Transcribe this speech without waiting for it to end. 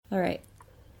All right.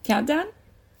 Countdown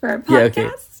for our podcast? Yeah, okay.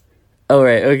 All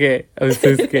right, okay. I'm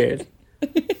so scared.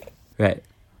 Right.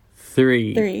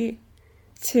 3,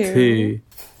 2,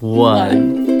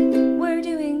 1. We're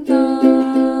doing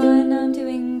fine. I'm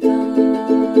doing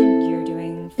fine. You're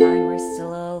doing fine. We're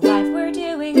still alive. We're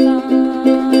doing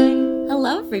fine.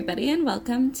 Hello, everybody, and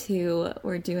welcome to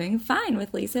We're Doing Fine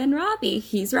with Lisa and Robbie.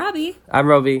 He's Robbie. I'm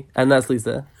Robbie, and that's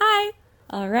Lisa. Hi.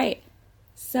 All right.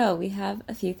 So we have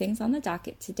a few things on the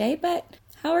docket today, but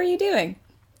how are you doing?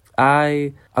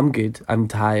 I'm good. I'm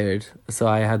tired. So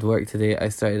I had work today. I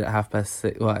started at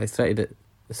 6:30. Well, I started at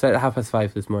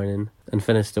 5:30 this morning and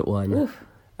finished at 1. Oof,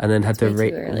 and then had to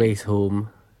way too early. race home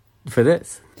for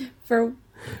this. For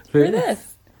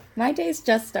this. My day's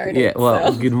just started. Yeah,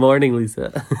 well, so. Good morning,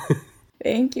 Lisa.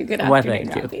 Thank you. Good Why, afternoon,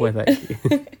 thank Robbie. you. Why,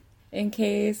 thank you. In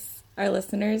case our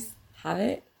listeners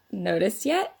haven't noticed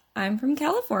yet, I'm from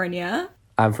California.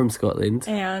 I'm from Scotland.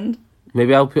 And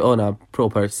Maybe I'll put on a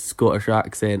proper Scottish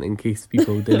accent in case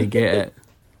people didn't get it.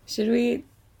 should we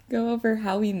go over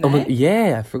how we met? Oh,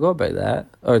 yeah, I forgot about that.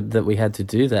 Or that we had to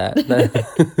do that.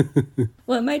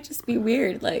 Well, it might just be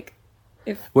weird, like,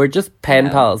 if... We're just pen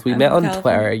No, pals. We I'm met from on Twitter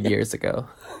California. years ago.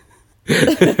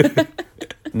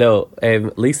 No,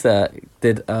 Lisa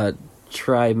did a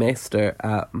trimester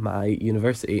at my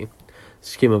university.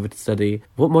 She came over to study.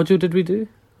 What module did we do?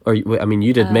 Or, I mean,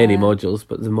 you did many modules,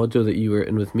 but the module that you were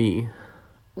in with me...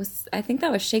 I think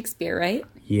that was Shakespeare, right?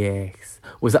 Yes.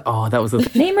 Was it? Oh, that was the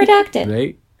Name redacted.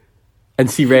 right? And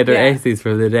she read her Yeah. essays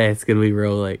from the desk, and we were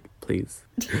all like, please.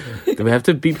 Do we have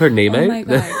to beep her name Oh out? my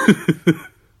god.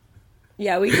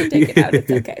 Yeah, we can take it out. It's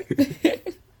okay.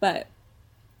 But,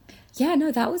 yeah,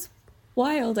 no, that was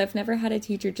wild. I've never had a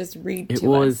teacher just read It to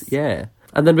was, us. yeah.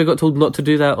 And then we got told not to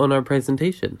do that on our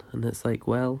presentation. And it's like,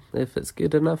 well, if it's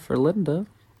good enough for Linda.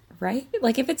 Right?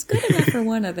 Like, if it's good enough for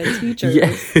one of the teachers.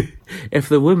 Yeah. If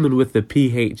the woman with the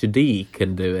PhD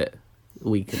can do it,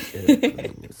 we can do it. I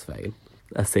mean, it's fine.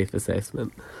 A safe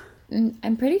assessment.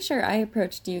 I'm pretty sure I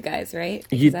approached you guys, right?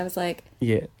 You- Because I was like,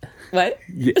 Yeah. what?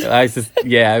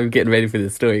 Yeah, I'm getting ready for the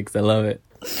story because I love it.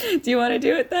 Do you want to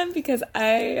do it then? Because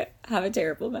I have a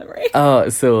terrible memory. Oh,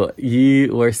 so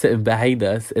you were sitting behind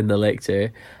us in the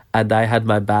lecture, and I had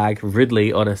my bag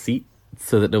rudely on a seat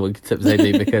so that no one could sit beside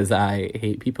me because I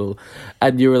hate people.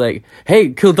 And you were like, hey,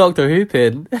 cool Doctor Who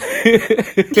pin.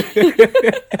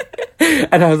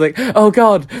 And I was like, oh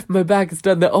God, my bag has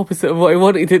done the opposite of what I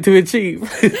wanted it to achieve.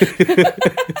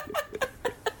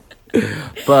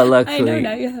 But luckily, I know,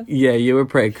 now you have... yeah, you were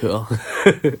pretty cool.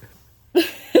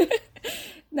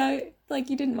 Now, like,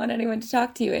 you didn't want anyone to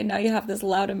talk to you, and now you have this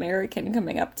loud American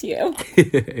coming up to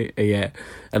you. Yeah,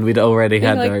 and we'd already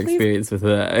had like, our "Please." experience with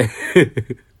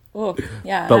that. Oh,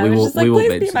 yeah. But and I we was won't- just like, we won't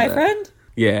please be mention my that. friend.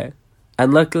 Yeah.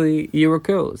 And luckily, you were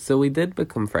cool, so we did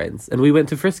become friends. And we went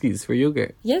to Friskies for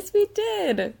yogurt. Yes, we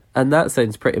did. And that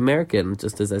sounds pretty American,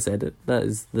 just as I said it. That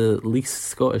is the least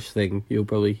Scottish thing you'll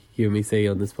probably hear me say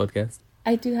on this podcast.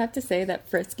 I do have to say that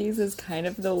Friskies is kind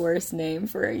of the worst name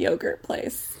for a yogurt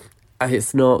place.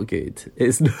 It's not good.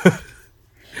 It's not...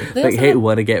 They like, also hey, had-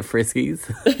 want to get Friskies?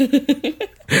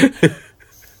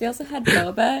 They also had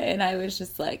boba, and I was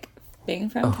just like, being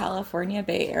from California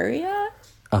Bay Area,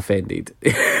 Offended.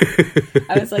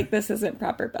 I was like, this isn't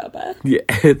proper boba.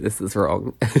 Yeah, this is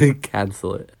wrong.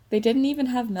 Cancel it. They didn't even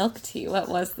have milk tea. What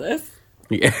was this?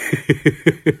 Yeah.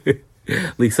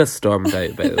 Lisa stormed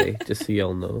out, by the way, just so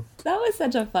y'all know. That was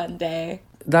such a fun day.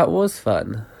 That was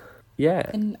fun. Yeah.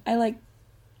 And I like,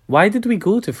 Why did we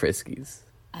go to Friskies?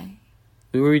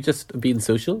 Were we just being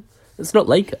social? It's not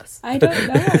like us. I don't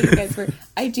know how you guys were.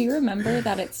 I do remember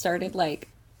that it started like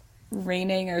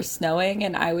raining or snowing,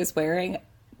 and I was wearing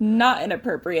not an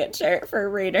appropriate shirt for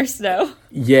rain or snow.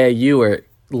 Yeah, you were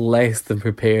less than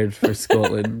prepared for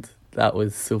Scotland. That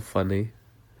was so funny.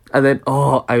 And then,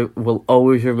 I will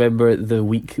always remember the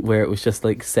week where it was just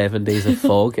like 7 days of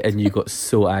fog and you got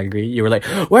so angry. You were like,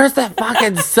 where's the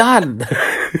fucking sun?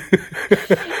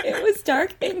 It was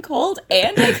dark and cold,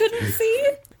 and I couldn't see.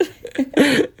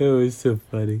 It was so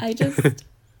funny. I just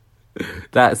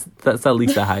That's at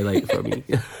least a highlight for me.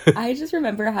 I just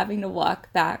remember having to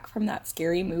walk back from that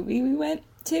scary movie we went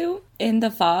to in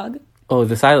the fog. Oh,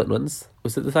 the silent ones.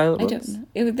 Was it the silent I ones?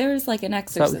 don't know. There was like an you?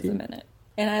 exorcism in it.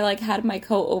 And I like had my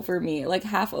coat over me, like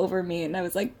half over me, and I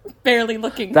was like barely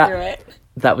looking That- through it.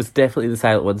 That was definitely the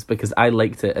silent ones because I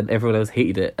liked it and everyone else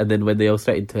hated it. And then when they all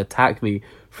started to attack me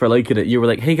for liking it, you were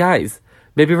like, hey guys,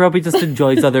 maybe Robbie just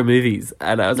enjoys other movies.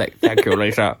 And I was like, thank you,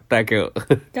 Lisa. Thank you.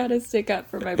 Gotta stick up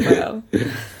for my bro.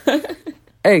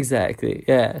 Exactly,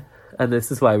 yeah. And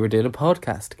this is why we're doing a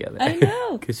podcast together. I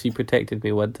know. Because she protected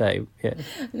me one time, yeah.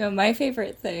 No, my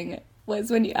favorite thing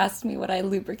was when you asked me what I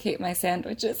lubricate my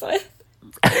sandwiches with.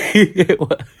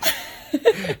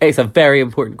 It's a very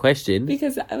important question.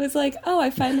 Because I was like, oh, I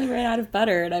finally ran out of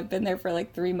butter and I've been there for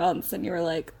like 3 months. And you were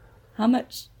like, how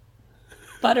much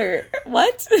butter?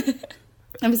 What?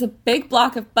 It was a big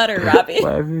block of butter,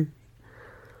 Robbie.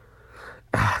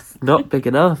 It's not big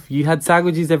enough. You had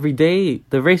sandwiches every day.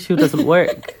 The ratio doesn't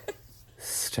work.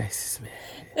 Stresses me.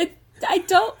 I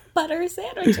don't butter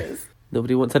sandwiches.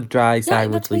 Nobody wants a dry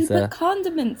sandwich, that's why you Lisa. put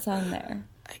condiments on there.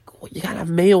 You can't have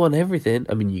mayo on everything.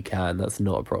 I mean, you can. That's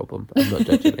not a problem. I'm not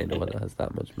judging anyone that has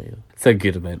that much mayo. It's a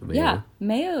good amount of mayo. Yeah,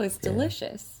 mayo is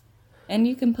delicious. And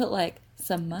you can put like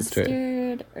some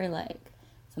mustard or like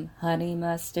some honey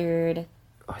mustard.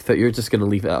 I thought you were just going to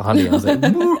leave it at honey. I was like,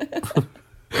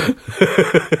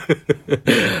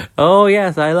 oh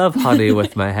yes, I love honey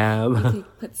with my ham. You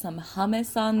could put some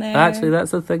hummus on there. Actually,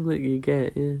 that's a thing that you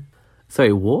get, yeah.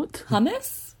 Sorry, what?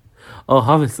 Hummus? Oh,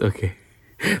 hummus, okay.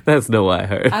 That's not what I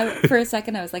heard. For a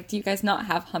second, I was like, do you guys not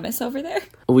have hummus over there?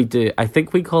 We do. I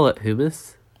think we call it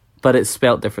hummus, but it's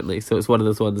spelt differently. So it's one of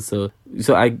those ones. So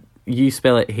you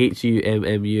spell it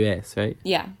Hummus, right?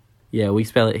 Yeah. Yeah, we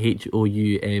spell it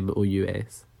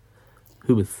Houmous.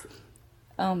 Hummus.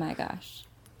 Oh my gosh.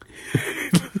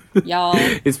 Y'all.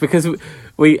 It's because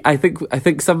I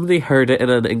think somebody heard it in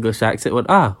an English accent and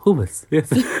went, hummus.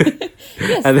 Yes.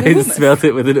 Yes, and the then hummus. spelled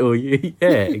it with an OU. Yeah,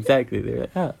 exactly. They're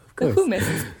like, of The course.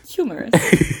 hummus is humorous.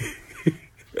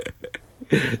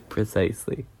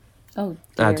 Precisely. Oh,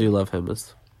 I dear. do love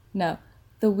hummus. No.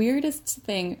 The weirdest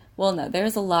thing, well, no,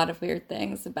 there's a lot of weird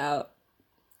things about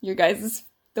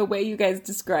the way you guys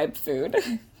describe food.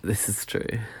 This is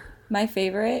true. My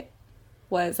favorite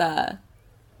was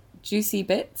Juicy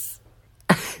Bits.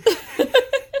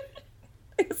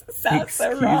 It sounds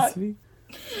so wrong. Excuse me?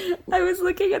 I was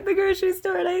looking at the grocery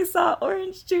store and I saw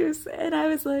orange juice and I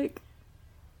was like,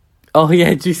 Oh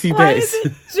yeah, juicy why bits. is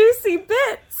it Juicy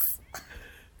Bits?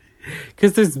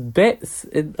 Because there's bits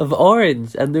of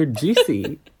orange and they're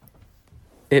juicy.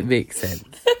 It makes sense.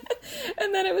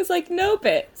 And then it was like, no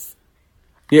bits.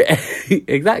 Yeah,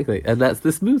 exactly. And that's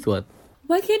the smooth one.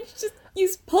 Why can't you just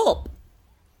use pulp?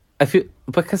 I feel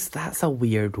because that's a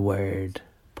weird word.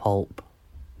 Pulp.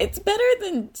 It's better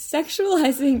than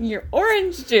sexualizing your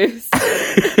orange juice.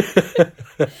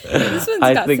 This one's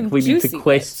I got think some we need juicy to bits.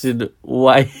 question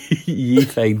why you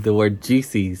find the word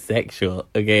juicy sexual.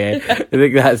 Okay, I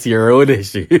think that's your own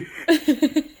issue.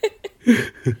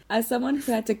 As someone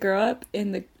who had to grow up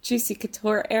in the Juicy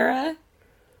Couture era,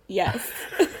 yes.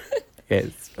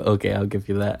 Yes, okay, I'll give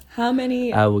you that. How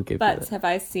many I will give you butts that. have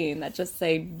I seen that just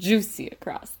say juicy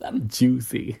across them?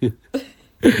 Juicy.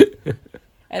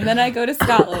 And then I go to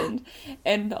Scotland,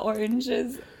 and the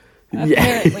oranges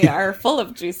apparently are full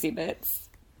of juicy bits.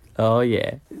 Oh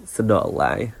yeah, it's not a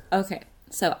lie. Okay,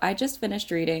 so I just finished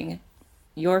reading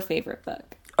your favorite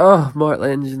book. Oh, Mortal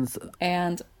Engines.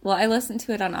 And, well, I listened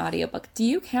to it on audiobook. Do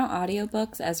you count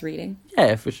audiobooks as reading?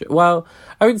 Yeah, for sure. Well,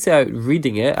 I wouldn't say I'm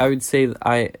reading it. I would say that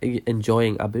I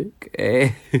enjoying a book.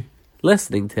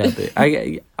 Listening to a book.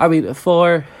 I mean,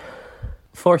 for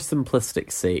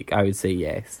simplistic sake, I would say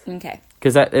yes. Okay.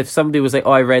 Because if somebody was like,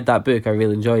 oh, I read that book, I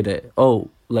really enjoyed it. Oh,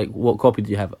 like, what copy do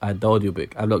you have? I had the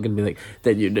audiobook. I'm not going to be like,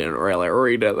 then you didn't really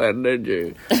read it then, did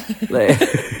you? Like,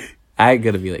 I ain't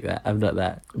going to be like that. I'm not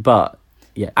that. But,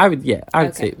 yeah, I would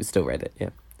say it was still read it, yeah.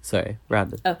 Sorry,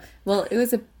 random. Oh, well, it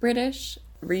was a British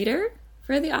reader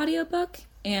for the audiobook,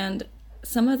 and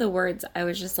some of the words I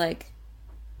was just like,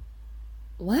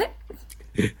 what?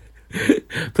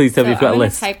 Please tell me So you've got I'm a gonna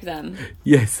list. type them.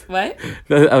 Yes. What?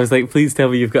 I was like, please tell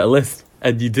me you've got a list.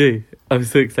 And you do. I'm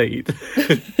so excited.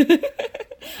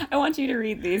 I want you to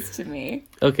read these to me.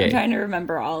 Okay. I'm trying to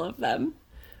remember all of them.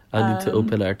 I need to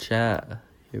open our chat.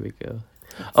 Here we go.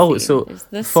 see. So There's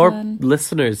this for one.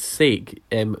 listeners' sake,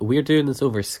 we're doing this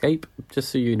over Skype, just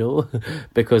so you know,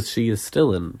 because she is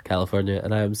still in California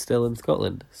and I am still in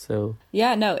Scotland. So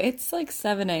Yeah, no, it's like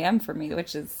 7 a.m. for me,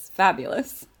 which is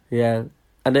fabulous. yeah,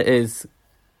 and it is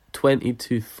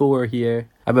 4 here.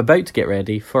 I'm about to get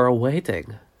ready for a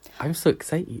wedding. I'm so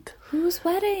excited. Whose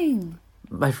wedding?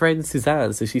 My friend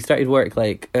Suzanne, so she started work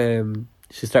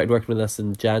she started working with us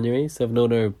in January, so I've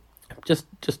known her just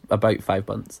about 5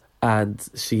 months. And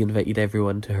she invited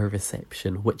everyone to her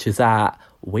reception, which is at,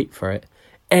 wait for it,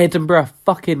 Edinburgh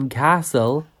fucking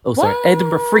Castle. Oh, sorry, What?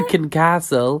 Edinburgh freaking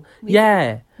Castle.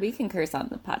 Yeah. We can curse on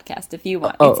the podcast if you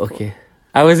want. Oh, It's cool. okay.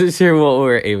 I wasn't sure what we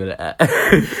were aiming at.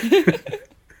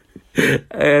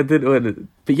 I didn't want to.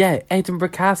 But yeah, Edinburgh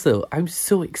Castle. I'm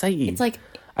so excited. It's like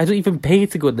I don't even pay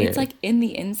to go in there. it's like in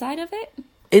the inside of it.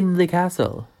 in the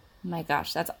castle. My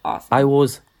gosh, that's awesome. I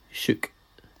was shook.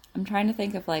 I'm trying to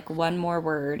think of like one more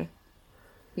word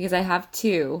because I have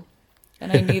two,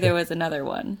 and I knew there was another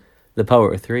one. The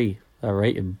power of three, a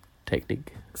writing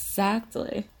technique.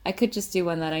 Exactly. I could just do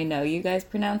one that I know you guys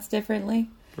pronounce differently.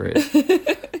 Right.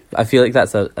 I feel like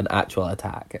that's an actual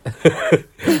attack,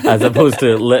 as opposed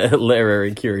to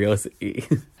literary curiosity.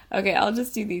 Okay, I'll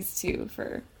just do these two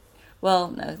for... Well,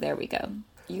 no, there we go.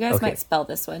 You guys Okay. might spell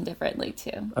this one differently,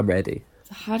 too. I'm ready.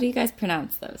 So how do you guys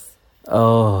pronounce those?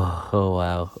 Oh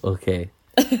wow. Okay.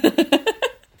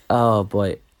 Oh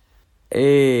boy.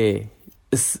 I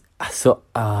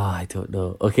don't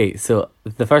know. Okay, so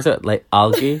the first one, like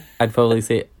algae, I'd probably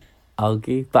say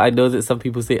algae, but I know that some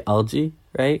people say algae,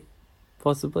 right?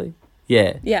 Possibly.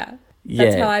 Yeah. Yeah, Yeah.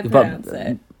 that's how I pronounce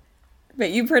it.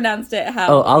 But you pronounced it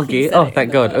how Oh, algae. he said Oh, it in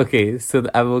thank the God. book. Okay, so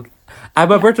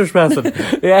I'm a British person.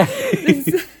 Yeah.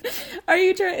 Are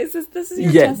you trying? Is this is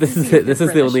your Yeah, test this to is see if it. This you're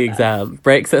is the British only enough? exam.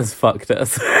 Brexit has fucked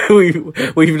us.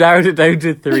 We've narrowed it down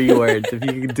to 3 words. If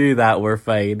you can do that, we're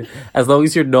fine. As long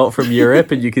as you're not from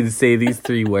Europe and you can say these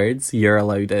 3 words, you're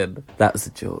allowed in. That's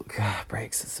a joke.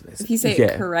 Brexit's amazing. If you say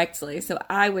it correctly, so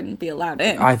I wouldn't be allowed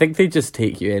in. I think they just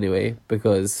take you anyway,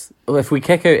 because if we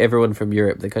kick out everyone from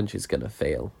Europe, the country's gonna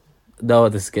fail. No,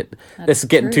 this is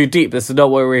getting true. too deep. This is not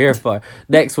what we're here for.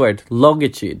 Next word,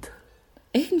 longitude.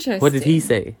 Interesting. What did he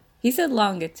say? He said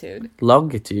longitude.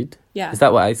 Longitude? Yeah. Is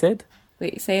that what I said?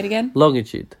 Wait, say it again.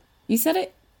 Longitude. You said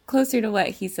it closer to what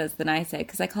he says than I say,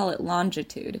 because I call it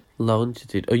longitude.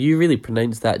 Longitude. Oh, you really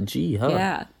pronounce that G, huh?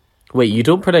 Yeah. Wait, you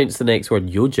don't pronounce the next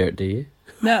word yogurt, do you?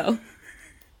 No.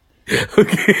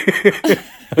 Okay.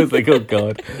 I was like, oh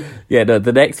god. Yeah, no,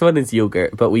 the next one is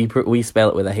yogurt, but we spell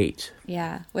it with a H.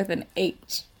 Yeah, with an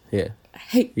H. Yeah.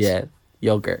 H. Yeah.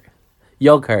 Yogurt.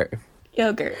 Yogurt.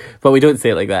 Yogurt. But we don't say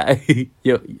it like that.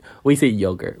 We say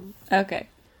yogurt. Okay.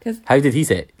 Because How did he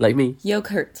say it? Like me?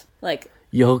 yogurt. Like,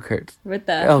 Yogurt. with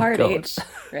the Oh, hard God. H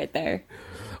right there.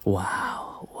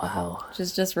 Wow. Wow. Which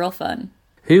is just real fun.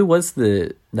 Who was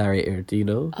the narrator? Do you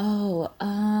know? Oh,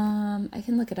 I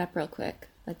can look it up real quick.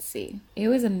 Let's see. It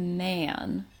was a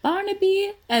man.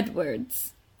 Barnaby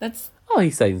Edwards. That's Oh,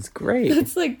 he sounds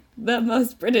great. like the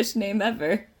most British name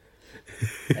ever.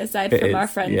 Aside It from our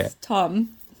is, friend yeah. Tom.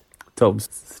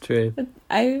 Tom's true.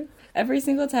 Every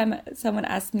single time someone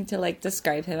asks me to like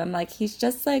describe him, I'm like, he's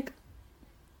just like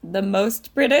the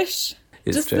most British.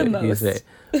 It's just true. the most. He's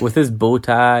right. With his bow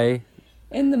tie.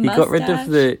 In the He mustache. got rid of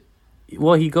the.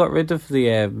 Well, he got rid of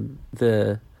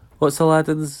the. What's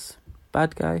Aladdin's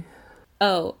bad guy?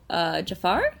 Oh,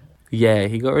 Jafar? Yeah,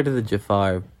 he got rid of the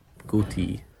Jafar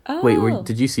goatee. Oh. Wait,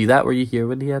 did you see that? Were you here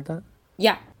when he had that?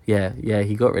 Yeah. Yeah,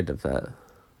 he got rid of that.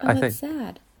 Oh, I that's think.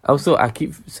 sad. Also, I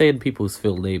keep saying people's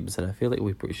full names, and I feel like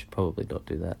we should probably not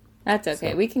do that. That's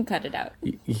okay. So- We can cut it out.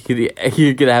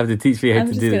 You're gonna have to teach me how I'm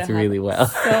to just do gonna this have really well.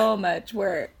 so much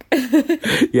work.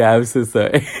 Yeah, I'm so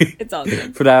sorry. It's all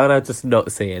good. For now on, I'll just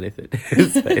not say anything.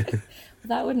 It's fine.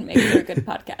 That wouldn't make for a good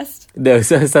podcast. No,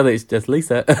 so suddenly it's just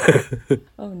Lisa.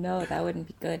 Oh no, that wouldn't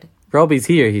be good. Robbie's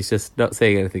here. He's just not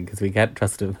saying anything because we can't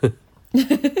trust him.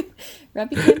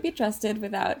 Robbie can't be trusted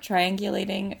without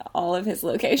triangulating all of his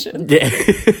locations. Yeah.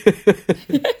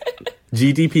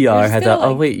 GDPR just had gonna, that. Oh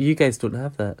like- wait, you guys don't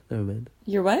have that. Never mind.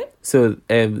 You're what? So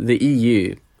the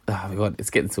EU. Oh my god, it's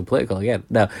getting so political again.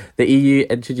 Now the EU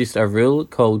introduced a rule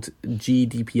called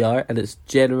GDPR, and it's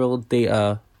General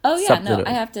Data. Oh yeah, something no, or-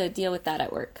 I have to deal with that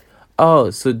at work. Oh,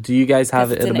 so do you guys have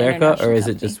 'Cause it it's in an America, or international is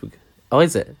it just? company. Oh,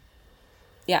 is it?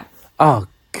 Yeah. Oh,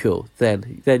 cool.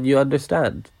 Then you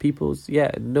understand people's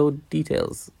no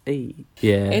details. Hey,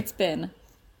 yeah, It's been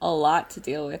a lot to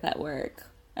deal with at work.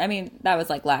 I mean, that was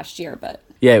like last year, but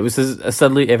yeah. It was just,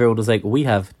 suddenly everyone was like, "We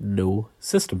have no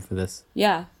system for this."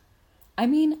 yeah. I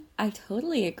mean, I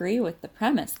totally agree with the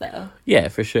premise though. Yeah,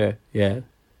 for sure. Yeah,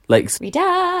 like so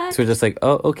Redact. we're just like,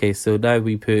 oh, okay. So now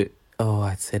we put. Oh,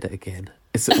 I said it again.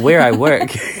 It's where I work.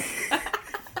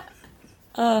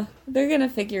 They're gonna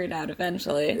figure it out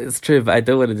eventually. It's true, but I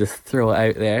don't want to just throw it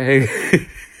out there.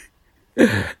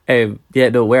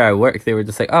 Where I work, they were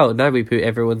just like, oh, now we put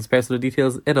everyone's personal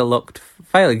details in a locked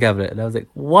filing cabinet, and I was like,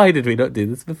 why did we not do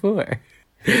this before?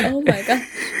 Oh my god.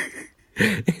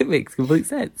 It makes complete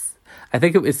sense. I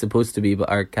think it was supposed to be, but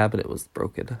our cabinet was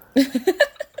broken.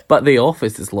 But the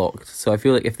office is locked, so I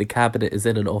feel like if the cabinet is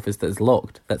in an office that is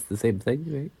locked, that's the same thing,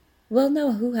 right? Well,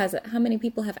 no, who has it? How many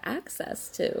people have access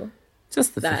to?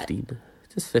 Just the That. 15.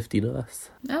 Just 15 of us.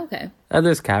 Oh, okay, And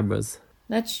there's cameras.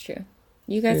 that's true.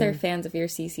 You guys Yeah. are fans of your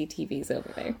CCTVs over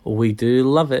there. We do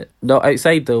love it. Not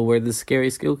outside, though, where the scary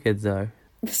school kids are.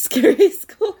 The scary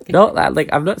school. Not that, like,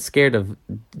 I'm not scared of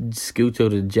school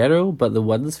children in general, but the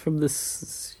ones from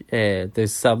this,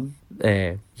 there's some,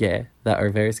 that are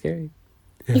very scary.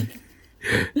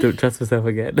 Don't trust myself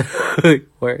again.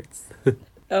 Words.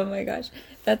 Oh my gosh.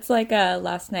 That's like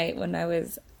last night when I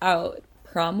was out,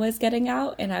 prom was getting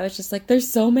out, and I was just like, there's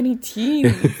so many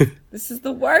teens. This is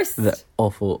the worst. The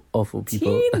awful, awful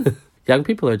people. Teens. Young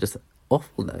people are just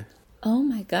awful now. Oh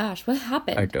my gosh, what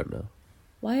happened? I don't know.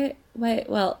 Why?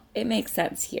 Well, it makes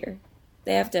sense here.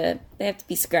 They have to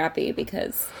be scrappy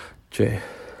because True.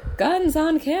 guns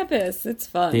on campus. It's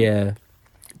fun. Yeah.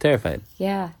 Terrifying.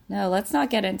 Yeah. No, let's not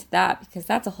get into that because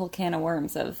that's a whole can of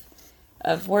worms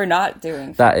of we're not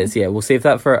doing. That is, yeah. We'll save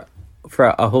that for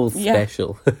a whole Yeah.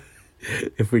 special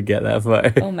if we get that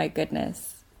far. Oh my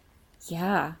goodness.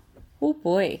 Yeah. Oh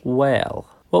boy. Well,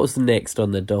 what was next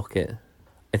on the docket?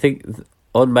 I think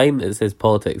on mine it says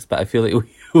politics, but I feel like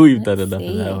we've done Let's enough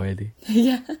of that see. already.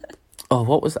 Yeah.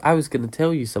 Oh, I was going to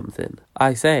tell you something.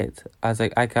 I was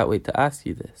like, I can't wait to ask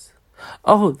you this.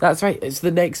 Oh, that's right. It's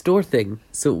the next door thing.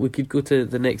 So we could go to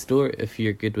the next door if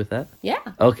you're good with that. Yeah.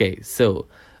 Okay, so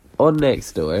on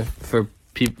Nextdoor, for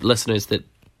listeners that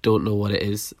don't know what it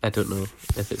is, I don't know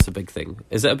if it's a big thing.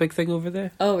 Is it a big thing over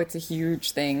there? Oh, it's a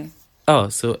huge thing. Oh,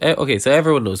 so okay, so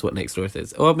everyone knows what Nextdoor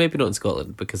is. Oh, maybe not in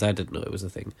Scotland because I didn't know it was a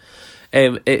thing.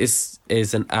 It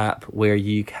is an app where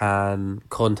you can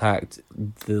contact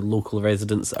the local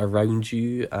residents around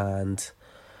you and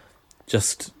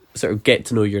just sort of get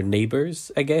to know your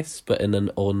neighbours, I guess, but in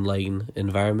an online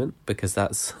environment because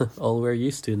that's all we're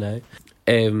used to now.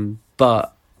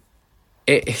 But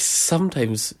it is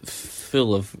sometimes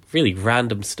full of really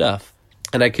random stuff,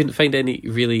 and I couldn't find any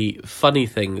really funny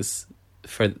things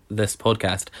for this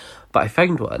podcast, but I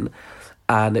found one,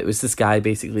 and it was this guy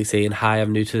basically saying, "Hi,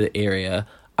 I'm new to the area.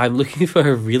 I'm looking for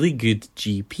a really good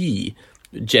GP,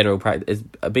 general practice,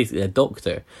 basically a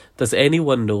doctor. Does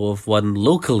anyone know of one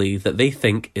locally that they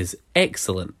think is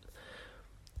excellent?"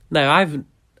 Now, I've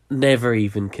never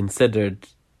even considered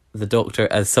the doctor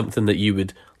as something that you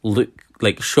would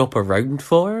shop around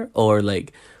for, or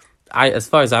as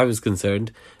far as I was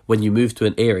concerned, when you move to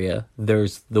an area,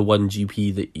 there's the one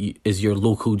GP that is your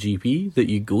local GP that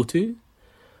you go to.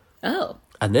 Oh.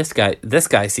 And this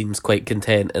guy seems quite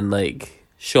content in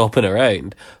shopping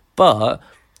around, but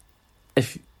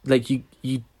if you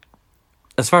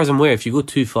as far as I'm aware, if you go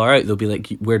too far out, they'll be like,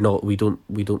 we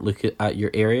don't look at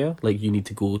your area. You need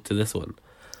to go to this one.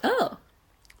 Oh.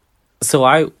 So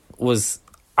I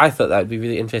thought that would be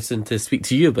really interesting to speak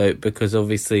to you about, because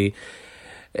obviously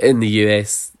in the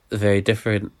US, a very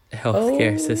different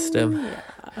healthcare system.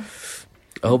 Yeah.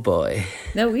 Oh boy.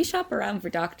 No, we shop around for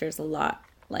doctors a lot.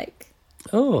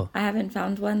 Oh. I haven't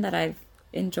found one that I've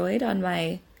enjoyed on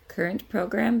my current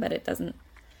program, but it doesn't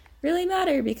really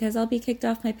matter because I'll be kicked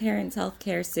off my parents'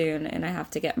 healthcare soon and I have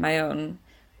to get my own,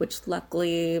 which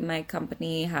luckily my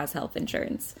company has health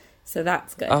insurance. So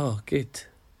that's good. Oh, good.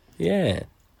 Yeah.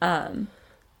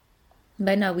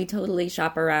 But no, we totally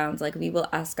shop around. We will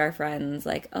ask our friends,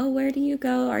 oh, where do you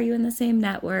go? Are you in the same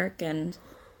network? And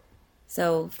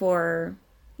so for,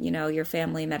 your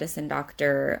family medicine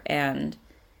doctor, and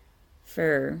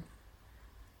for,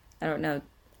 I don't know,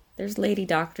 there's lady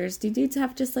doctors. Do dudes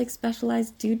have just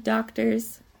specialized dude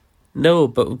doctors? No,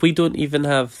 but we don't even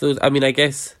have those. I mean, I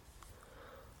guess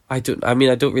I don't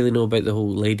really know about the whole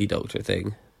lady doctor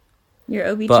thing. Your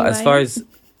OBGYN? But as far as,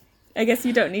 I guess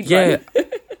you don't need yeah, one.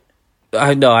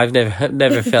 I know, I've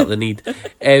never felt the need.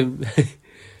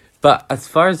 But as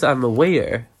far as I'm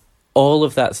aware, all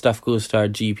of that stuff goes to our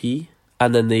GP,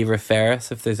 and then they refer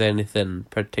us if there's anything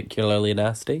particularly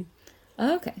nasty.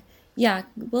 Okay. Yeah,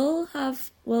 we'll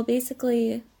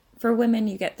basically, for women,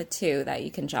 you get the two that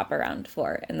you can shop around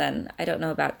for. And then, I don't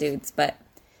know about dudes,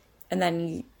 and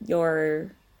then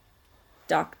your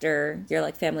doctor, your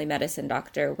family medicine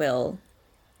doctor, will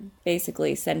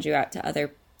basically send you out to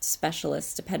other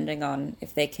specialists depending on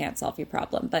if they can't solve your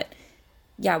problem. But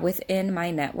yeah, within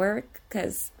my network,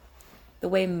 because the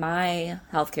way my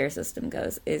healthcare system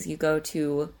goes is you go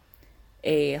to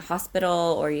a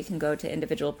hospital or you can go to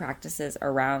individual practices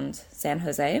around San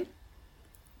Jose,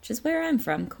 which is where I'm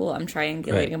from. Cool. I'm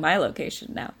triangulating my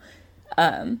location now.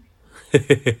 But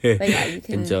yeah, you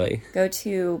can go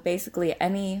to basically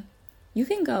you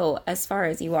can go as far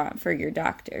as you want for your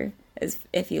doctor, as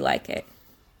if you like it.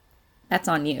 That's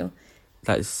on you.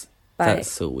 That's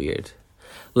so weird.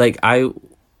 When I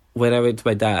went to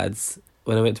my dad's,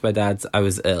 I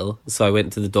was ill, so I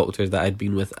went to the doctor that I'd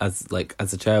been with as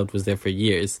a child, was there for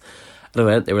years. And I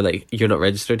went, they were like, "You're not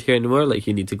registered here anymore.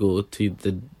 You need to go to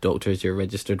the doctors you're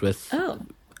registered with." Oh.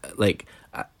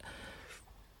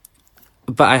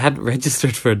 But I hadn't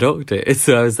registered for a doctor,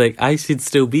 so I was like, I should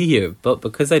still be here. But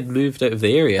because I'd moved out of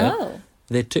the area,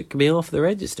 they took me off the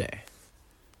register.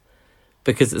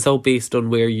 because it's all based on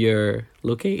where you're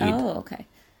located. Oh, okay.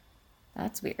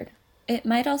 That's weird. It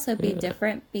might also be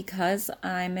different because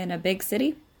I'm in a big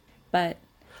city, but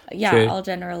yeah, True. I'll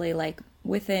generally like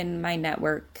within my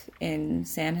network in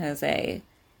San Jose,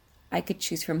 I could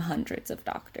choose from hundreds of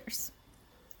doctors.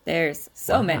 There's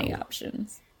so many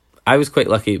options. I was quite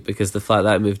lucky because the flat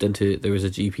that I moved into, there was a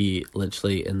GP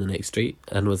literally in the next street,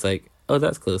 and was like, oh,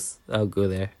 that's close. I'll go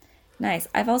there. Nice.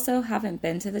 I've also haven't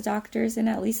been to the doctors in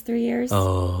at least 3 years.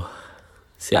 Oh,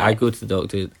 see, I go to the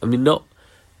doctor. I mean, not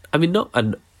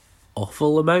an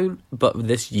awful amount, but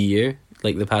this year,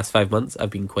 like the past 5 months, I've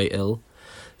been quite ill.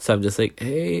 So I'm just like,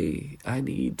 hey, I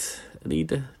need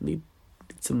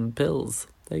some pills.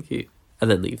 Thank you.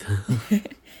 And then leave.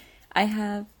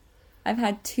 I've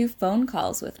had 2 phone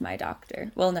calls with my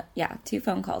doctor. Well, no, yeah, 2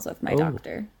 phone calls with my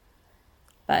doctor.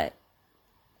 But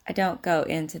I don't go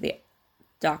into the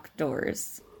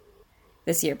doctors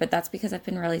this year, but that's because I've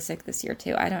been really sick this year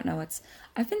too. I don't know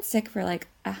I've been sick for like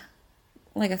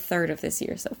a third of this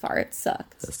year so far. It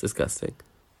sucks. That's disgusting.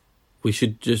 We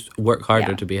should just work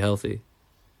harder to be healthy.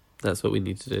 That's what we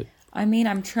need to do. I mean,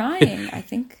 I'm trying. I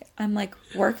think I'm like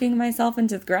working myself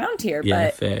into the ground here,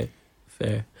 Yeah, but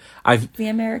fair. the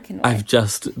American way. I've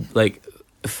just like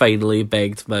finally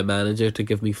begged my manager to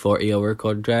give me 40-hour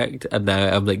contract, and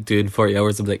now I'm like doing 40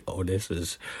 hours. I'm like, oh, this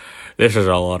is a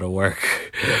lot of work.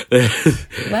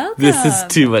 Welcome. This is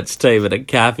too much time in a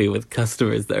cafe with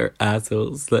customers that are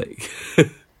assholes. Like,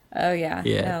 oh yeah.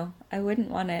 Yeah. No, I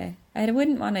wouldn't want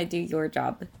to do your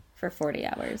job for 40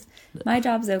 hours. My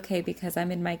job's okay because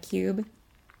I'm in my cube,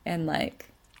 and like,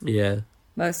 yeah.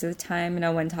 most of the time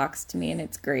no one talks to me, and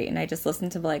it's great, and I just listen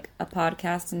to like a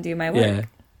podcast and do my work. Yeah.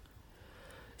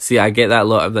 See, I get that a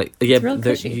lot. I'm like, yeah, real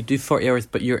cushy. you do 40 hours,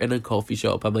 but you're in a coffee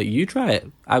shop. I'm like, you try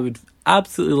it. I would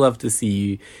absolutely love to see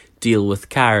you deal with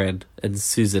Karen and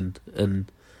Susan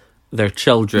and their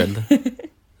children.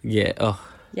 Yeah. Oh.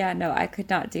 Yeah, no, I could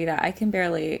not do that. I can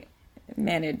barely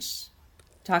manage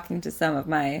talking to some of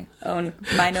my own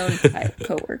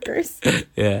coworkers.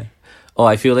 Yeah. Oh,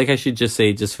 I feel like I should just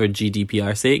say, just for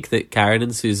GDPR sake, that Karen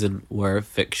and Susan were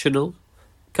fictional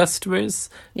customers,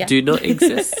 do not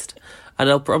exist. And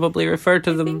I'll probably refer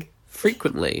to them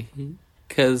frequently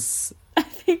because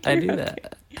I do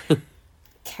that.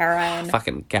 Karen.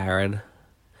 Fucking Karen.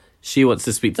 She wants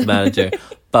to speak to the manager,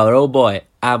 but oh boy,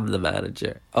 I'm the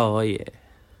manager. Oh, yeah.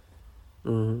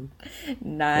 Mm-hmm.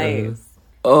 Nice.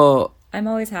 Oh. I'm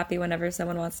always happy whenever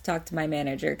someone wants to talk to my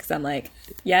manager because I'm like,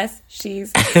 yes,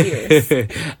 she's fierce.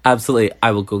 Absolutely.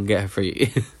 I will go and get her for you.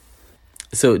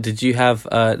 So, did you have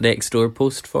a next door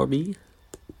post for me?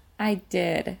 I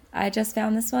did. I just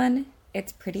found this one.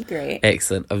 It's pretty great.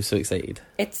 Excellent. I'm so excited.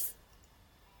 It's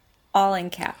all in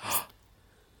caps.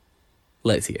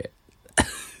 Let's hear it.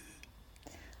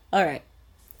 All right.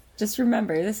 Just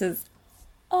remember, this is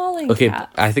all in Okay,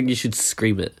 caps. I think you should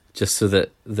scream it just so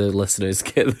that the listeners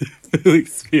get the full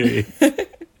experience.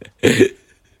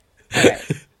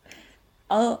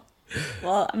 All right.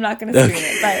 Well, I'm not going to scream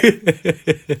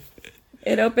it, but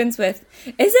it opens with,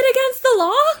 is it against the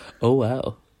law? Oh,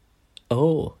 wow.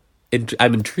 Oh,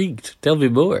 I'm intrigued. Tell me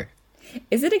more.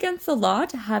 Is it against the law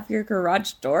to have your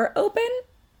garage door open?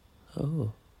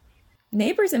 Oh.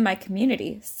 Neighbors in my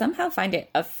community somehow find it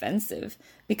offensive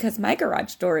because my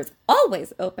garage door is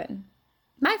always open.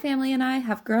 My family and I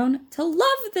have grown to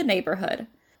love the neighborhood.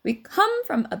 We come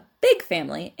from a big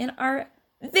family and are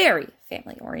very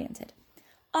family-oriented.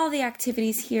 All the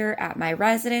activities here at my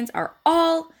residence are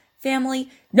all family,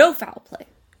 no foul play.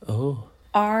 Oh.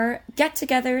 Our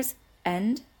get-togethers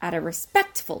end at a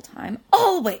respectful time,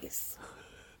 always.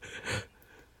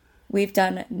 We've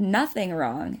done nothing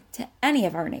wrong to any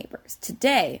of our neighbors.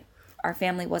 Today, our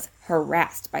family was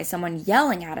harassed by someone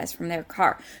yelling at us from their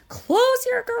car, "Close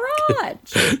your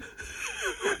garage!"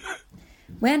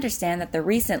 We understand that the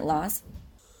recent loss,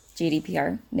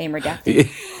 GDPR, name redacted,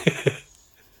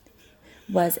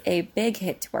 was a big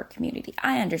hit to our community.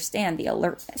 I understand the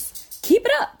alertness. Keep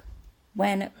it up.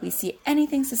 When we see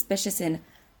anything suspicious in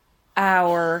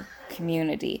our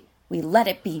community, we let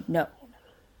it be known.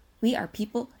 We are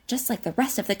people just like the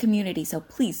rest of the community, so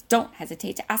please don't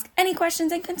hesitate to ask any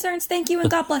questions and concerns. Thank you, and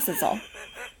God bless us all.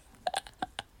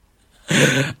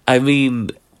 I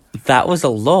mean, that was a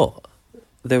lot.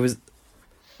 There was,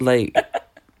 like,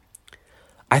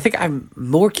 I think I'm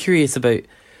more curious about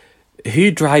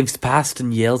who drives past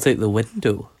and yells out the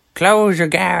window, "Close your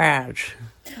garage."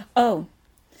 Oh,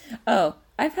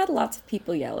 I've had lots of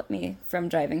people yell at me from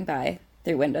driving by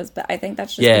through windows, but I think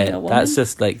that's just being a woman. That's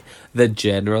just like the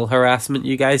general harassment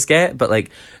you guys get. But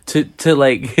like to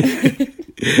like,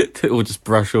 we'll just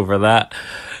brush over that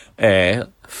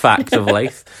fact of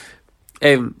life.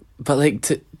 But like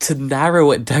to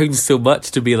narrow it down so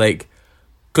much to be like,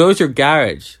 close your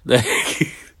garage. Like,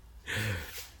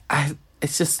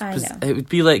 it's just I know. it would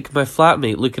be like my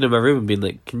flatmate looking in my room and being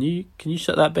like, can you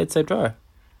shut that bedside drawer?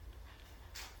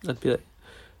 I'd be like,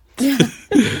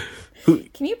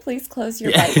 Can you please close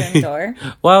your bedroom door?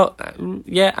 well,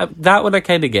 yeah, that one I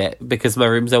kind of get because my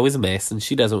room's always a mess and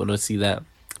she doesn't want to see that.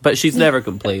 But she's never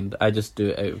complained. I just do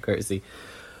it out of courtesy.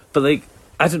 But like,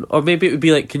 I don't, or maybe it would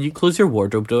be like, can you close your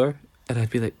wardrobe door? And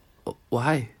I'd be like,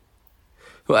 why?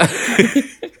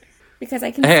 Because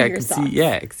I can see your socks.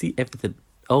 I can see everything.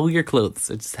 All your clothes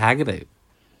are just hanging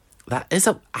out.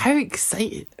 I'm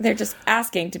excited. They're just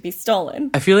asking to be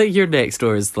stolen. I feel like your next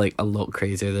door is like a lot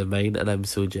crazier than mine, and I'm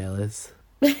so jealous.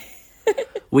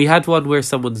 We had one where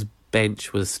someone's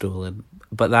bench was stolen,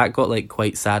 but that got like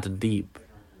quite sad and deep.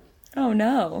 Oh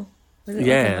no! Was it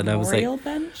Yeah, like a and I was memorial like,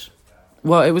 bench?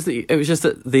 Well, it was just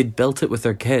that they'd built it with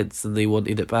their kids and they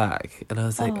wanted it back, and I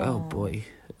was like, oh boy,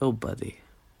 oh buddy.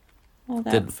 Oh,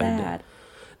 that's Didn't find sad. it.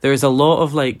 There's a lot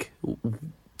of like,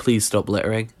 please stop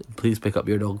littering, please pick up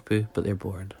your dog poo, but they're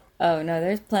boring. Oh no,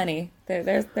 there's plenty.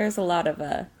 There's a lot of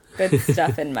good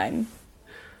stuff in mine.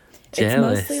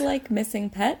 Jealous. It's mostly like missing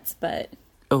pets, but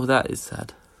Oh, that is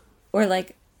sad. or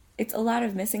like it's a lot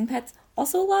of missing pets.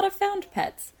 Also, a lot of found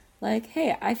pets. Like,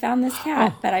 hey, I found this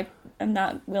cat, but I'm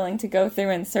not willing to go through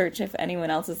and search if anyone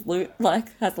else has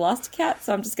lost a cat,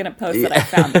 so I'm just gonna post that I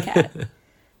found the cat.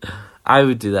 I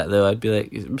would do that though. I'd be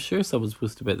like, I'm sure someone's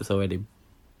posted about this already,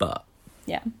 but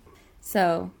Yeah.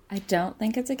 So I don't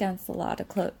think it's against the law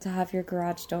to have your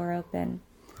garage door open.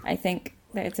 I think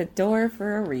that it's a door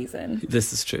for a reason,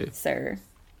 this is true. sir.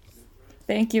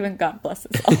 Thank you and God bless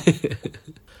us all.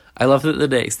 I love that the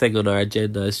next thing on our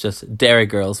agenda is just Dairy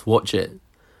Girls. Watch it.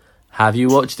 Have you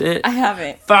watched it? I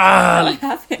haven't. Fun! I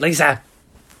haven't. Lisa!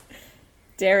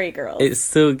 Dairy Girls. It's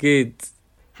so good.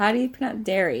 How do you pronounce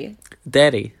dairy?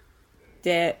 Dairy.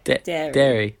 Dairy.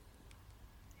 Dairy.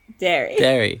 Dairy.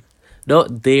 Dairy.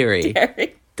 Not dairy.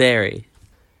 Dairy. Dairy.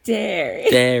 Dairy.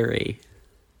 Dairy.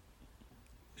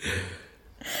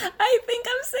 I think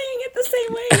I'm saying it the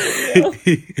same way as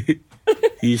you.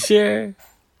 You sure?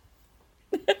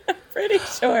 Pretty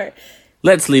sure.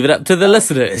 Let's leave it up to the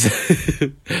listeners.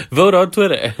 Vote on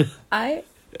Twitter.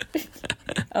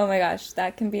 Oh my gosh,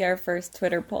 that can be our first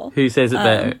Twitter poll. Who says it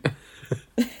better?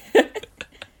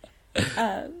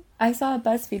 I saw a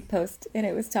BuzzFeed post and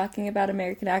it was talking about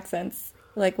American accents,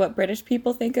 like what British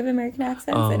people think of American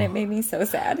accents, and it made me so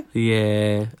sad.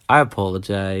 Yeah, I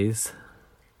apologize.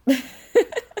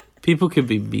 People can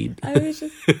be mean. I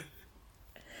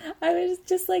was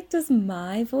just like, does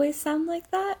my voice sound like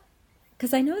that?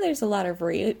 Because I know there's a lot of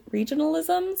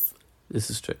regionalisms, This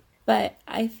is true. but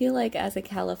I feel like as a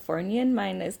Californian,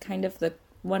 mine is kind of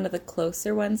one of the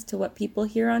closer ones to what people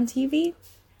hear on TV.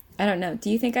 I don't know.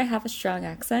 Do you think I have a strong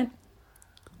accent?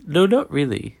 No, not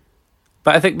really.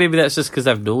 But I think maybe that's just because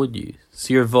I've known you.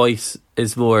 So your voice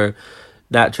is more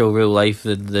natural, real life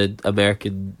than the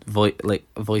American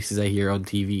voices I hear on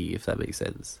TV, if that makes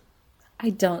sense. I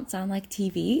don't sound like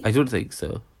TV. I don't think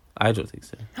so.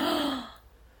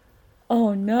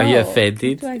 Oh no. Are you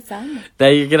offended? What do I sound like? Now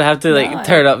you're going to have to No,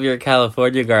 turn up your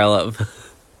California girl up.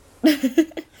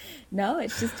 No,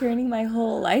 it's just turning my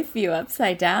whole life view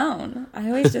upside down. I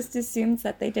always just assumed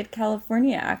that they did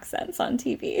California accents on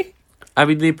TV. I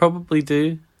mean, they probably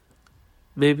do.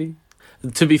 Maybe.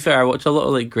 To be fair, I watch a lot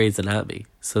of Grey's Anatomy,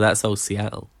 so that's all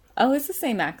Seattle. Oh, it's the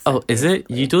same accent. Oh, is it?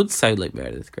 basically. You don't sound like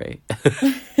Meredith Grey.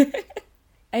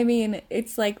 I mean,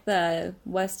 it's like the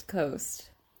West Coast.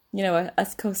 You know,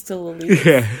 us coastal elites.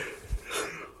 Yeah.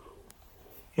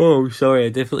 Oh, sorry, I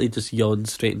definitely just yawned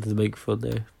straight into the microphone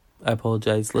there. I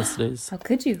apologise, listeners. How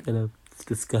could you? I know, it's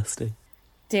disgusting.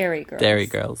 Dairy girls. Dairy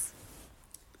girls.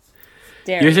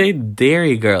 Dairy. You're saying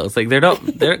dairy girls. They're not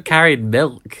carrying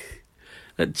milk.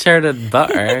 They're churning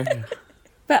butter.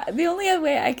 But the only other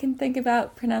way I can think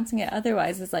about pronouncing it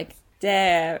otherwise is like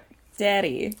daddy.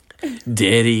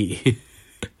 Daddy.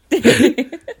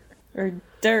 Or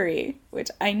durry, which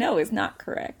I know is not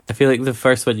correct. I feel like the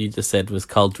first one you just said was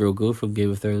Khal Drogo from Game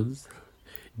of Thrones.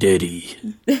 Daddy.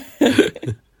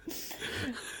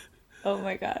 Oh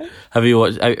my god. Have you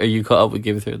watched? Are you caught up with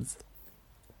Game of Thrones?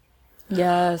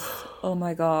 Yes. Oh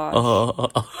my gosh. Oh.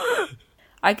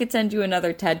 I could send you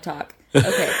another TED Talk.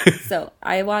 Okay, so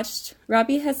I watched.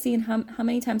 Robbie has seen how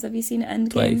many times have you seen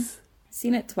Endgame? Twice.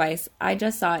 Seen it twice. I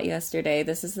just saw it yesterday.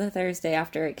 This is the Thursday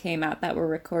after it came out that we're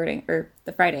recording, or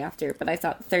the Friday after, but I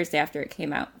saw it the Thursday after it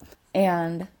came out.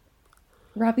 And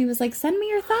Robbie was like, "Send me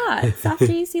your thoughts after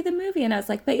you see the movie," and I was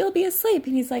like, "But you'll be asleep."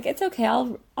 And he's like, "It's okay.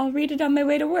 I'll read it on my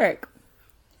way to work."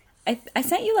 I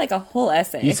sent you like a whole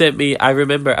essay. You sent me, I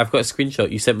remember, I've got a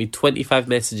screenshot. You sent me 25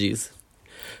 messages.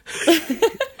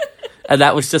 And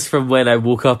that was just from when I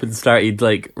woke up and started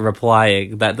like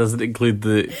replying. That doesn't include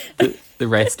the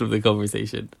rest of the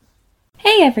conversation.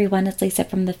 Hey everyone, it's Lisa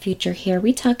from the future here.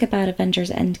 We talk about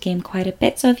Avengers Endgame quite a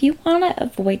bit, so if you want to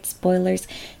avoid spoilers,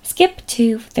 skip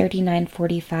to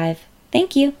 39:45.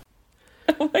 Thank you.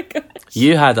 Oh my gosh.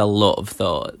 You had a lot of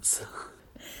thoughts.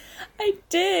 I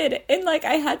did, and like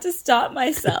I had to stop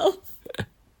myself.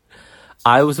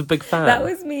 I was a big fan. That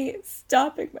was me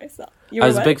stopping myself. I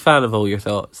was a big fan of all your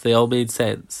thoughts. They all made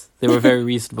sense. They were very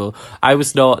reasonable. I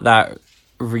was not that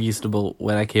reasonable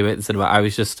when I came out the cinema. I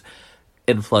was just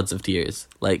in floods of tears,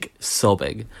 like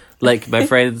sobbing. Like my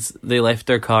friends, they left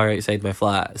their car outside my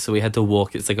flat, so we had to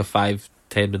walk. It's like a 5-10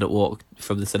 minute walk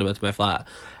from the cinema to my flat,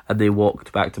 and they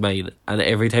walked back to mine. And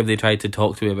every time they tried to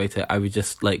talk to me about it, I would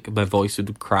just like my voice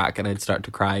would crack and I'd start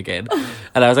to cry again.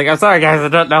 And I was like, "I'm sorry, guys, I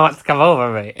don't know what's come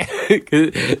over me."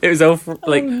 It was all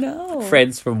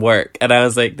friends from work, and I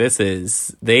was like,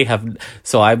 they have.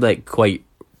 So I'm like quite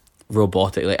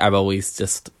robotic. Like I'm always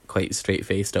just quite straight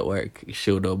faced at work,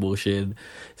 show no emotion,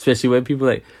 especially when people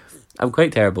like. I'm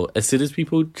quite terrible. As soon as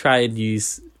people try and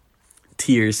use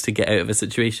tears to get out of a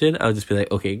situation, I'll just be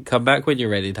like, okay, come back when you're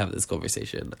ready to have this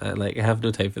conversation. I have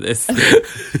no time for this.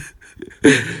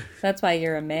 That's why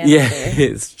you're a man. Yeah,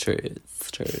 it's true.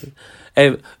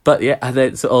 But yeah, and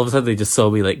then so all of a sudden they just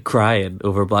saw me like crying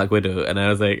over Black Widow, and I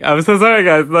was like, I'm so sorry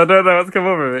guys, I don't know what's come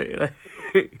over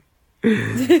me.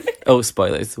 Oh,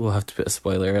 spoilers. We'll have to put a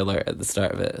spoiler alert at the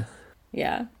start of it.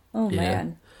 Yeah. Oh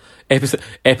man.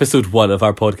 Episode 1 of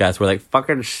our podcast, we're like,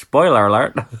 fucking spoiler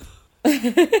alert.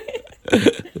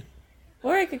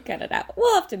 Or I could cut it out.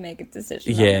 We'll have to make a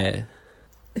decision. Yeah.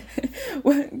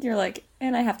 You're like,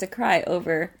 and I have to cry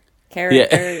over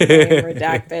character name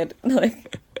redacted.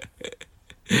 Like,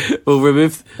 we'll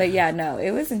remove. But yeah, no,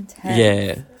 it was intense.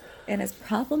 Yeah. And as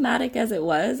problematic as it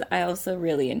was, I also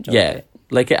really enjoyed it.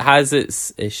 Like it has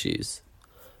its issues,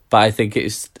 but I think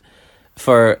it's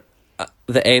for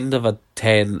the end of a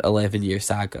 10-11 year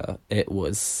saga. It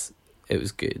was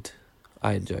good.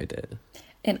 I enjoyed it.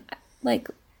 And like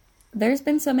there's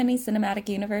been so many cinematic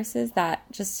universes that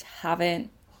just haven't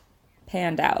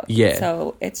panned out. Yeah.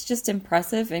 So it's just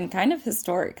impressive and kind of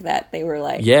historic that they were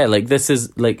like, yeah, like this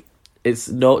is like, it's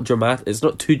not dramatic. It's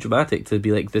not too dramatic to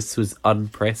be like, this was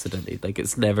unprecedented. Like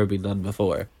it's never been done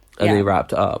before. And they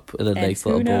wrapped it up in a nice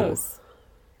little bow.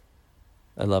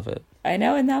 I love it. I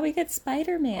know, and now we get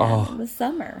Spider-Man in the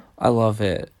summer. I love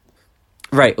it.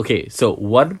 Right, okay, so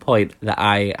one point that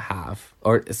I have,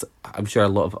 or I'm sure a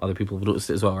lot of other people have noticed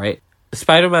it as well, right?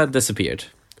 Spider-Man disappeared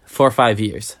for 5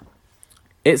 years.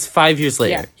 It's 5 years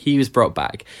later. Yeah. He was brought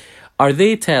back. Are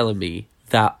they telling me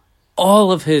that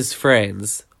all of his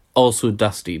friends also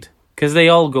dusted? Because they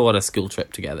all go on a school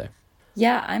trip together.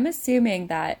 Yeah, I'm assuming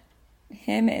that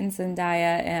him and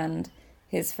Zendaya and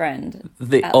his friend,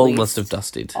 they all must have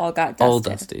dusted. All got dusted. All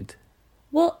dusted.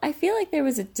 Well, I feel like there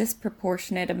was a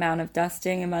disproportionate amount of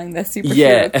dusting among the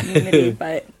superhero community,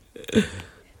 but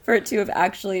for it to have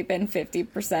actually been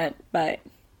 50%, but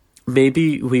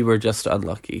maybe we were just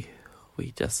unlucky.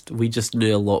 We just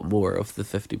knew a lot more of the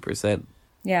 50%.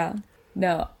 Yeah.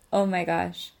 No. Oh my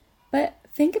gosh. But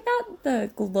think about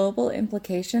the global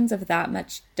implications of that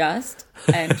much dust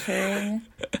entering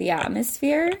the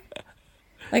atmosphere.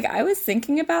 Like, I was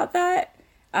thinking about that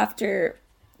after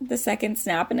the second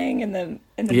snapping in the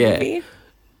movie.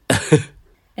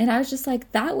 And I was just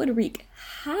like, that would wreak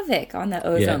havoc on the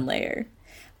ozone layer.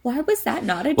 Why was that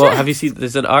not addressed? Well, have you seen,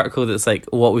 there's an article that's like,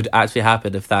 what would actually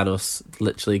happen if Thanos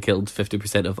literally killed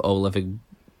 50% of all living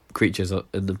creatures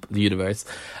in the universe?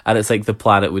 And it's like the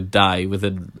planet would die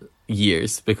within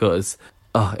years because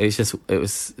it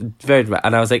was very dramatic.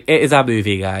 And I was like, it is a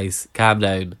movie, guys, calm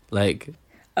down. Like,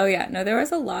 oh yeah, no, there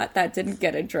was a lot that didn't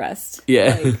get addressed.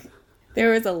 Like, there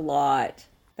was a lot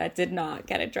that did not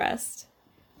get addressed.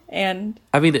 And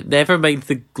I mean, never mind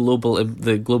the global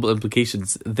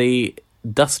implications. They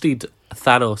dusted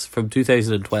Thanos from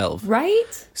 2012,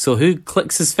 right? So who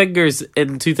clicks his fingers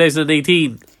in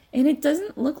 2018? And it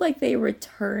doesn't look like they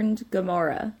returned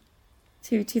Gamora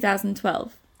to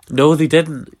 2012. No, they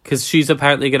didn't, because she's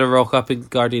apparently going to rock up in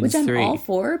Guardians 3. Which I'm all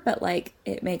for, but like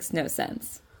it makes no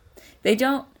sense. They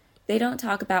don't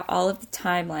talk about all of the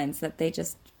timelines that they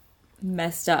just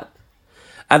messed up.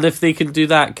 And if they can do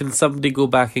that, can somebody go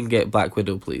back and get Black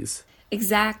Widow, please?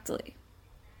 Exactly.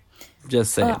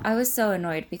 Just saying. I was so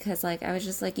annoyed because like I was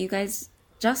just like, you guys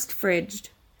just fridged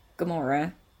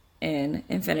Gamora in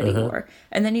Infinity War,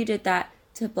 and then you did that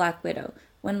to Black Widow.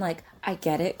 When like I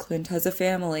get it, Clint has a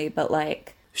family, but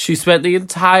like She spent the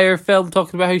entire film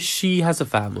talking about how she has a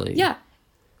family. Yeah.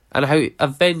 And how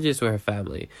Avengers were her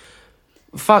family.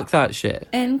 Fuck that shit.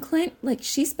 And Clint, like,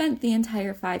 she spent the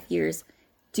entire 5 years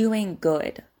doing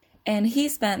good. And he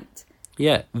spent...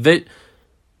 Yeah.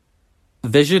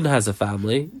 Vision has a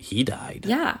family. He died.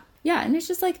 Yeah. Yeah, and it's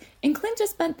just like... And Clint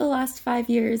just spent the last 5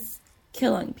 years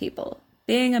killing people.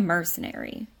 Being a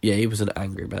mercenary. Yeah, he was an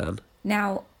angry man.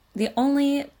 Now, the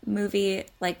only movie...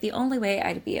 Like, the only way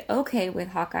I'd be okay with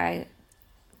Hawkeye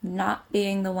not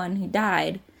being the one who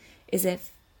died is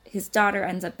if his daughter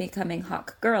ends up becoming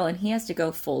Hawk Girl and he has to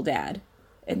go full dad.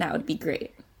 And that would be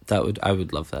great. I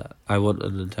would love that. I want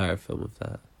an entire film of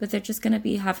that. But they're just going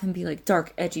to have him be like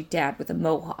dark, edgy dad with a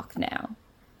mohawk now.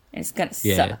 And it's going to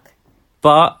suck.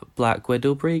 But Black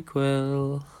Widow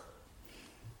prequel.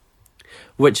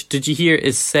 Which, did you hear,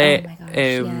 is set Oh my gosh,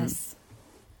 yes.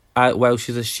 While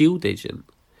she's a SHIELD agent.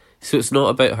 So it's not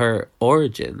about her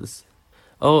origins.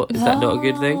 Oh, is that not a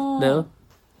good thing? No?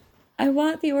 I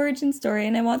want the origin story,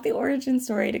 and I want the origin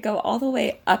story to go all the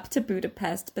way up to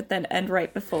Budapest, but then end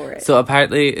right before it. So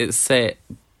apparently it's set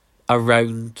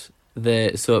around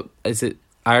so is it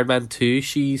Iron Man 2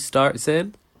 she starts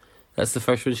in? That's the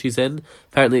first one she's in.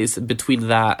 Apparently it's between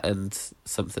that and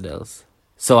something else.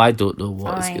 So I don't know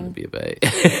what it's going to be about.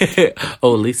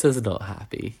 Oh, Lisa's not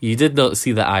happy. You did not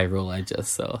see the eye roll I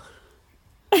just saw.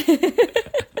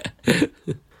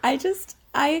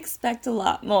 I expect a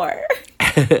lot more.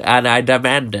 And I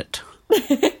demand it.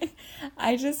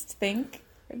 I just think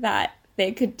that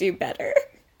they could do better.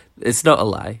 It's not a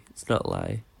lie. It's not a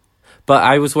lie. But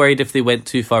I was worried if they went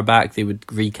too far back, they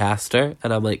would recast her.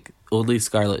 And I'm like, only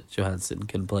Scarlett Johansson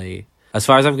can play. As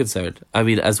far as I'm concerned. I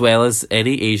mean, as well as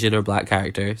any Asian or black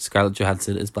character, Scarlett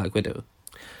Johansson is Black Widow.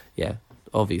 Yeah,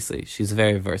 obviously. She's a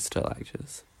very versatile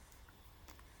actress.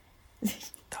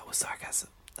 That was sarcasm.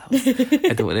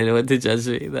 I don't want anyone to judge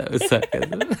me. That was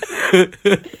sarcasm.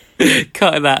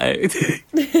 Cutting that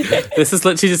out. This is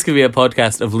literally just going to be a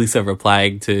podcast of Lisa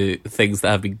replying to things that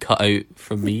have been cut out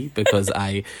from me because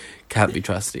I can't be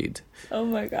trusted. Oh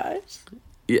my gosh.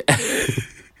 Yeah.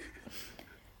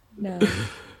 No.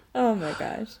 Oh my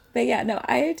gosh. But yeah, no,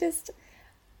 I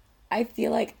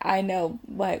feel like I know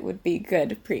what would be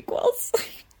good prequels.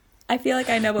 I feel like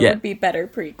I know what would be better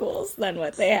prequels than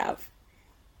what they have.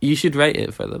 You should write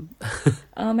it for them.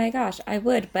 Oh my gosh, I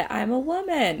would, but I'm a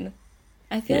woman.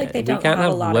 I feel like they don't have a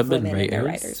lot of women in their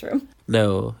writers' room.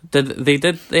 No.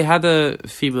 They had a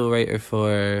female writer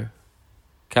for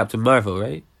Captain Marvel,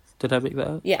 right? Did I make that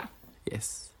up? Yeah.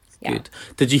 Yes. Yeah. Good.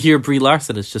 Did you hear Brie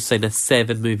Larson has just signed a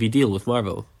 7-movie deal with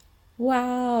Marvel?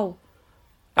 Wow.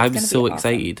 I'm so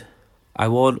excited. I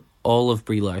want all of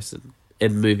Brie Larson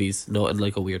in movies, not in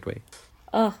like a weird way.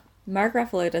 Oh, Mark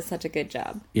Ruffalo does such a good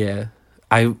job. Yeah.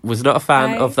 I was not a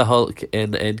fan of the Hulk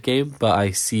in Endgame, but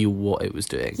I see what it was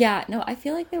doing. Yeah, no, I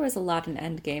feel like there was a lot in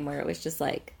Endgame where it was just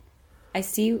like, I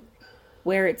see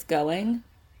where it's going.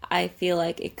 I feel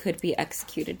like it could be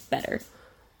executed better.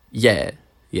 Yeah,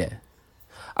 yeah.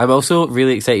 I'm also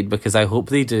really excited because I hope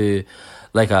they do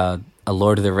like a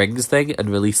Lord of the Rings thing and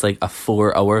release like a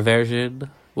 4-hour version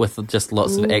with just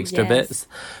lots of extra bits.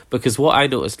 Because what I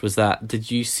noticed was that,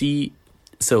 did you see,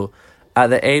 so at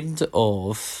the end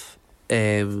of...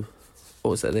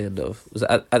 what was it at the end of? Was it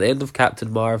at the end of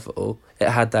Captain Marvel? It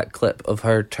had that clip of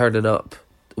her turning up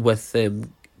with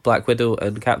Black Widow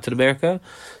and Captain America.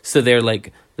 So they're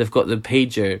like, they've got the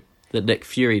pager that Nick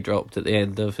Fury dropped at the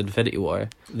end of Infinity War.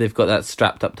 They've got that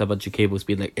strapped up to a bunch of cables,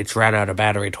 being like, "It's ran out of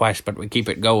battery twice, but we keep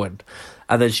it going."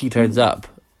 And then she turns up,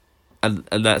 and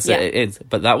that's it. It ends.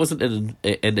 But that wasn't in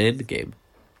Endgame.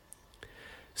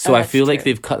 So I feel like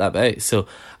they've cut that out. So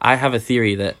I have a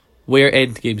theory that where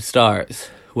Endgame starts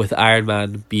with Iron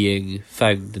Man being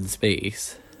found in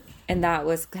space. And that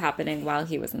was happening while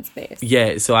he was in space.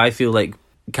 Yeah, so I feel like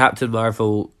Captain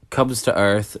Marvel comes to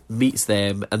Earth, meets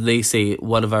them, and they say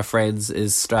one of our friends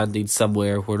is stranded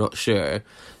somewhere, we're not sure.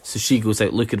 So she goes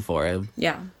out looking for him.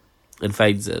 Yeah. And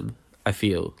finds him. I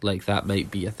feel like that might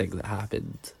be a thing that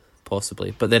happened,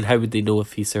 possibly. But then how would they know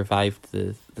if he survived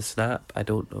the snap? I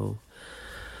don't know.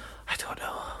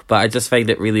 But I just find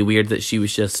it really weird that she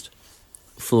was just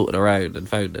floating around and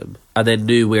found him and then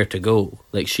knew where to go.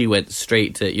 Like, she went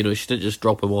straight to, she didn't just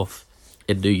drop him off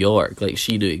in New York. Like,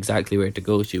 she knew exactly where to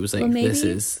go. She was like, this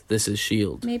is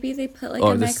S.H.I.E.L.D. Maybe they put like a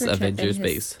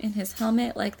microchip in his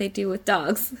helmet like they do with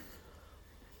dogs.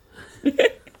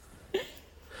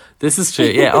 This is true.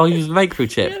 Yeah, oh, he was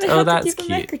microchipped. Oh, that's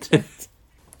cute.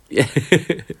 Yeah.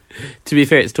 To be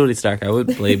fair, it's Tony Stark. I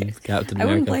wouldn't blame Captain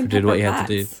America for doing what he had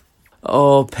to do.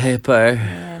 Oh, Pepper.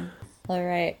 Man. All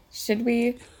right. Should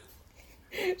we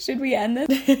end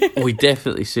this? We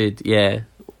definitely should, yeah.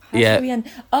 How Yeah. should we end?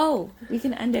 Oh, we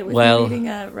can end it with Well- reading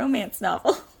a romance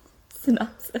novel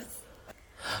synopsis.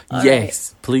 All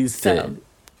Yes, please do. So,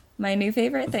 my new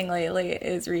favorite thing lately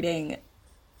is reading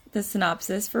the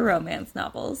synopsis for romance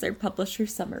novels, their publisher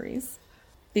summaries,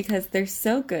 because they're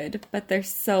so good, but they're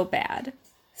so bad.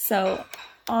 So,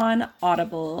 on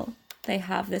Audible, they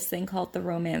have this thing called the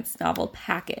Romance Novel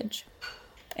Package.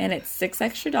 And it's $6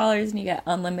 extra, and you get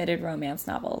unlimited romance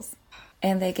novels.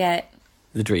 And they get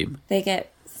The dream.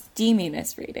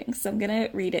 steaminess ratings. So I'm going to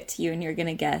read it to you, and you're going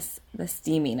to guess the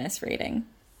steaminess rating.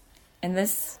 And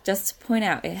this, just to point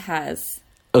out, it has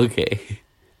Okay.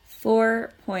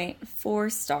 4.4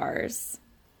 stars.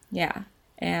 Yeah.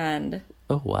 And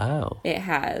Oh, wow. it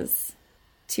has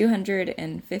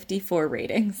 254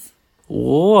 ratings.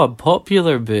 Whoa, a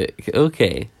popular book.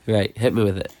 Okay, right, hit me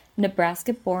with it.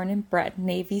 Nebraska-born and bred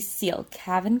Navy SEAL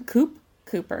Kevin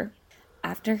Cooper,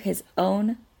 after his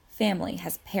own family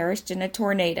has perished in a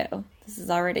tornado. This is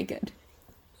already good.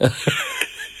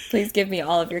 Please give me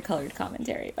all of your colored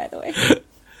commentary, by the way.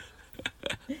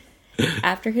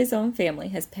 After his own family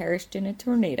has perished in a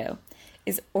tornado,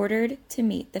 is ordered to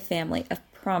meet the family of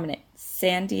prominent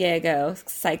San Diego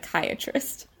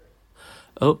psychiatrist.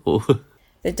 Oh.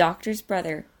 The doctor's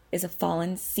brother is a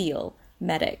fallen SEAL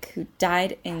medic who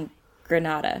died in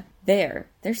Grenada.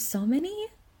 There's so many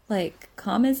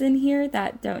commas in here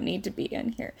that don't need to be in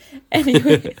here.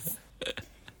 Anyways,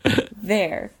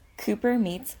 there, Cooper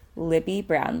meets Libby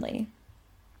Brownlee,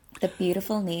 the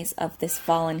beautiful niece of this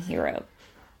fallen hero.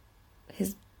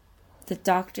 The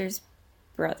doctor's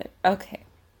brother. Okay.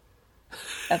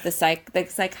 The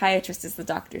psychiatrist is the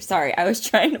doctor. Sorry, I was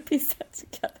trying to piece that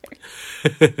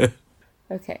together.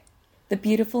 Okay. The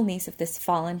beautiful niece of this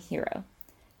fallen hero,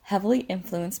 heavily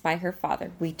influenced by her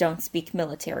father, we don't speak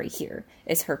military here,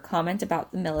 is her comment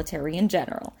about the military in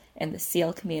general, and the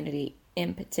SEAL community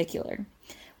in particular.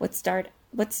 What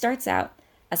starts out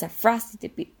as a frosty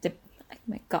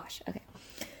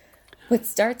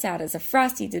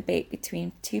debate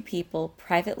between two people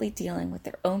privately dealing with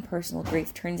their own personal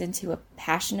grief turns into a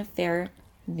passion affair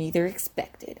neither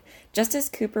expected. Just as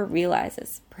Cooper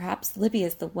realizes perhaps Libby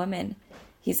is the woman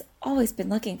he's always been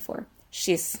looking for,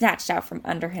 she is snatched out from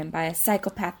under him by a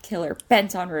psychopath killer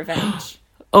bent on revenge.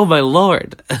 Oh my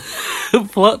lord.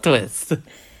 Plot twist.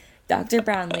 Dr.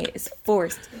 Brownlee is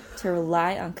forced to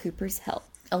rely on Cooper's help,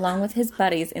 along with his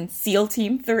buddies in SEAL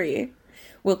Team 3.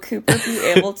 Will Cooper be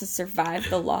able to survive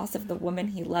the loss of the woman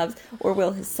he loves, or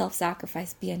will his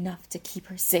self-sacrifice be enough to keep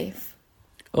her safe?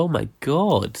 Oh my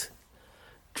god.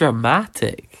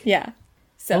 Dramatic. Yeah.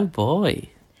 So, Oh boy.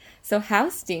 So how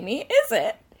steamy is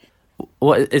it?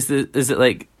 What is it? Is it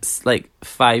like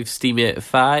 5 steamy out of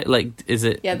 5? Like, is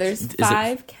it? Yeah, there's is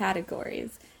 5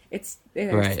 categories. There's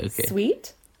Right, okay.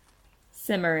 sweet,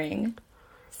 simmering,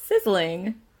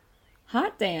 sizzling,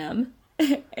 hot damn,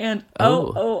 and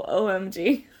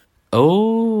OMG.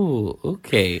 Oh,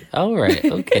 okay. All right.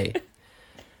 Okay.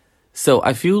 So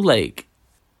I feel like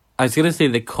I was gonna say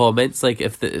the comments, like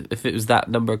if it was that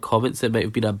number of comments, it might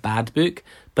have been a bad book,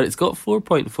 but it's got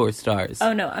 4.4 stars.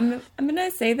 Oh no, I'm gonna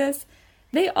say this.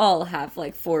 They all have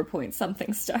 4 point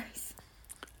something stars.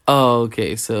 Oh,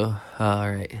 okay. So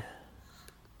all right.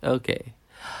 Okay.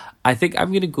 I think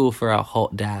I'm gonna go for a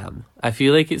hot damn. I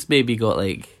feel like it's maybe got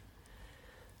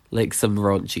like some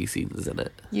raunchy scenes in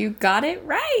it. You got it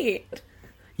right.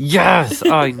 Yes,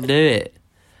 I knew it.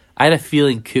 I had a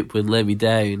feeling Coop wouldn't let me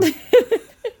down.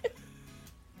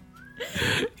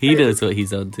 He knows what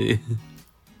he's on to.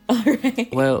 All right.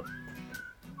 Well,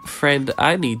 friend,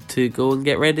 I need to go and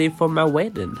get ready for my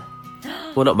wedding.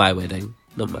 Well, not my wedding.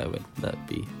 Not my wedding. That'd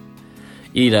be...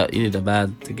 You need a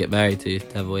man to get married to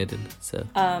have a wedding. So.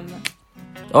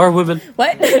 Or a woman.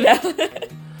 What? No.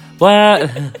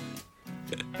 What?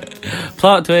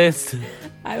 Plot twist.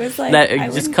 I was like, No, I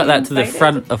just wouldn't cut be that to the invited.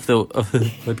 front of the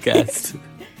podcast.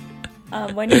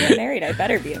 When you get married, I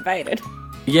better be invited.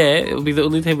 Yeah, it'll be the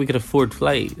only time we can afford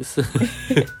flights.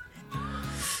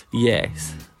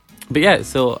 Yes. But yeah,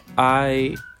 so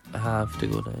I have to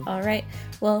go now. All right.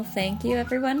 Well, thank you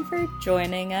everyone for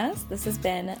joining us. This has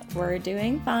been We're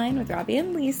Doing Fine with Robbie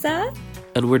and Lisa.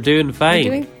 And we're doing fine.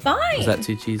 We're doing fine. Was that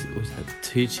too cheesy? Was that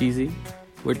too cheesy?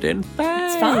 We're doing fine.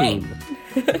 It's fine.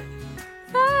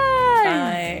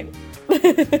 Fine.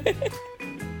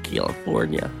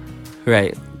 California.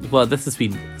 Right. Well, this has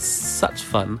been such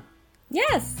fun.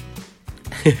 Yes.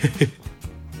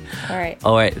 All right.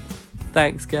 All right.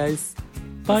 Thanks, guys.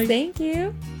 Bye. Thank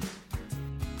you.